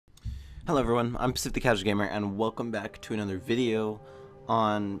Hello everyone, I'm Pacific the Casual Gamer and welcome back to another video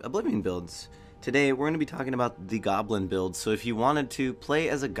on Oblivion builds. Today we're going to be talking about the Goblin build, so if you wanted to play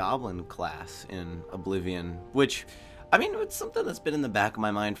as a Goblin class in Oblivion, which, I mean, it's something that's been in the back of my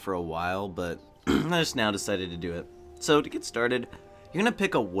mind for a while, but I just now decided to do it. So to get started, you're going to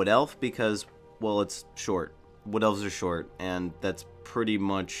pick a Wood Elf because, well, it's short. Wood Elves are short, and that's pretty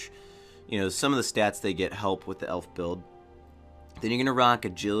much, some of the stats they get help with the Elf build. Then you're going to rock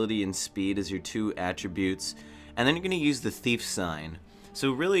Agility and Speed as your two attributes, and then you're going to use the Thief sign.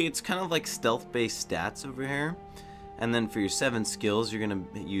 So really, it's kind of like stealth-based stats over here. And then for your 7 skills, you're going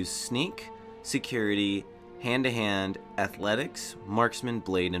to use Sneak, Security, Hand-to-Hand, Athletics, Marksman,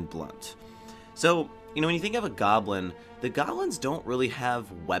 Blade, and Blunt. So, when you think of a Goblin, the Goblins don't really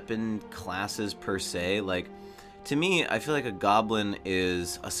have weapon classes per se. Like, to me, I feel like a Goblin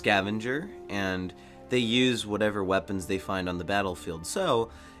is a scavenger, and they use whatever weapons they find on the battlefield.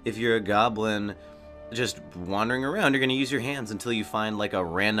 So, if you're a Goblin just wandering around, you're going to use your hands until you find like a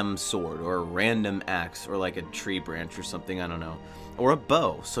random sword or a random axe or like a tree branch or something, I don't know. Or a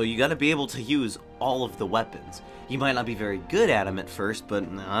bow. So you got to be able to use all of the weapons. You might not be very good at them at first, but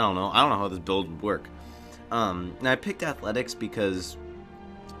I don't know how this build would work. Now I picked Athletics because,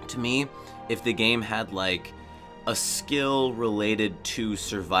 to me, if the game had like a skill related to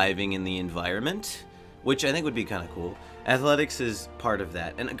surviving in the environment, which I think would be kind of cool, Athletics is part of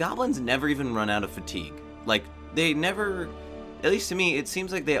that. And Goblins never even run out of fatigue. Like, they never, at least to me, it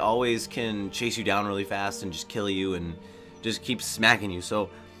seems like they always can chase you down really fast and just kill you and just keep smacking you. So,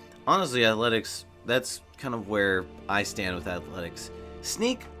 honestly, Athletics, that's kind of where I stand with Athletics.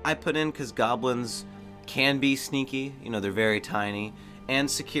 Sneak, I put in because Goblins can be sneaky. They're very tiny. And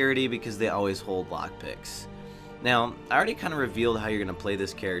Security because they always hold lockpicks. Now, I already kind of revealed how you're going to play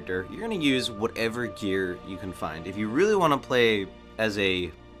this character. You're going to use whatever gear you can find. If you really want to play as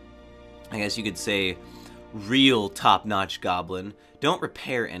a, I guess you could say, real top-notch Goblin, don't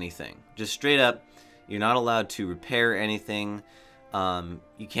repair anything. Just straight up, you're not allowed to repair anything.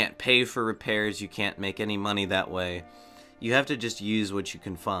 You can't pay for repairs. You can't make any money that way. You have to just use what you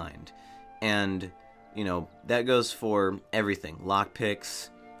can find. And, that goes for everything. Lockpicks,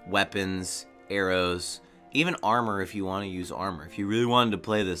 weapons, arrows, even armor if you want to use armor, if you really wanted to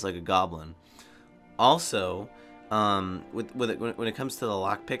play this like a Goblin. Also, when it comes to the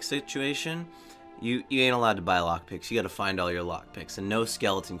lockpick situation, you ain't allowed to buy lockpicks. You got to find all your lockpicks, and no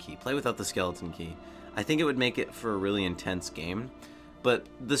skeleton key. Play without the skeleton key. I think it would make it for a really intense game. But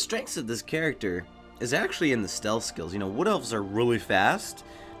the strengths of this character is actually in the stealth skills. Wood Elves are really fast,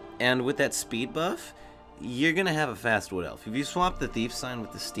 and with that speed buff, you're going to have a fast Wood Elf. If you swap the Thief sign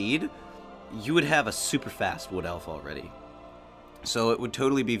with the Steed, you would have a super fast Wood Elf already. So it would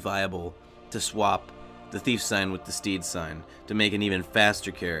totally be viable to swap the Thief sign with the Steed sign to make an even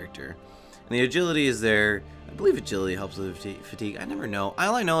faster character. And the Agility is there. I believe Agility helps with fatigue. I never know.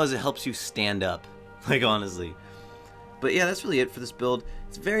 All I know is it helps you stand up. Like, honestly. But yeah, that's really it for this build.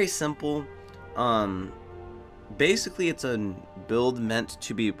 It's very simple. Basically, it's a build meant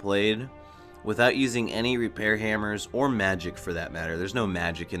to be played without using any repair hammers or magic for that matter. There's no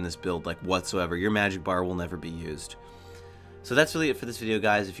magic in this build like whatsoever. Your magic bar will never be used. So that's really it for this video,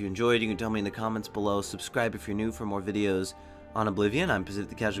 guys. If you enjoyed, you can tell me in the comments below. Subscribe if you're new for more videos on Oblivion. I'm Pacific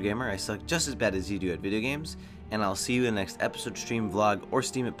the Casual Gamer. I suck just as bad as you do at video games. And I'll see you in the next episode, stream, vlog, or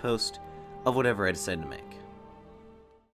Steam It post of whatever I decide to make.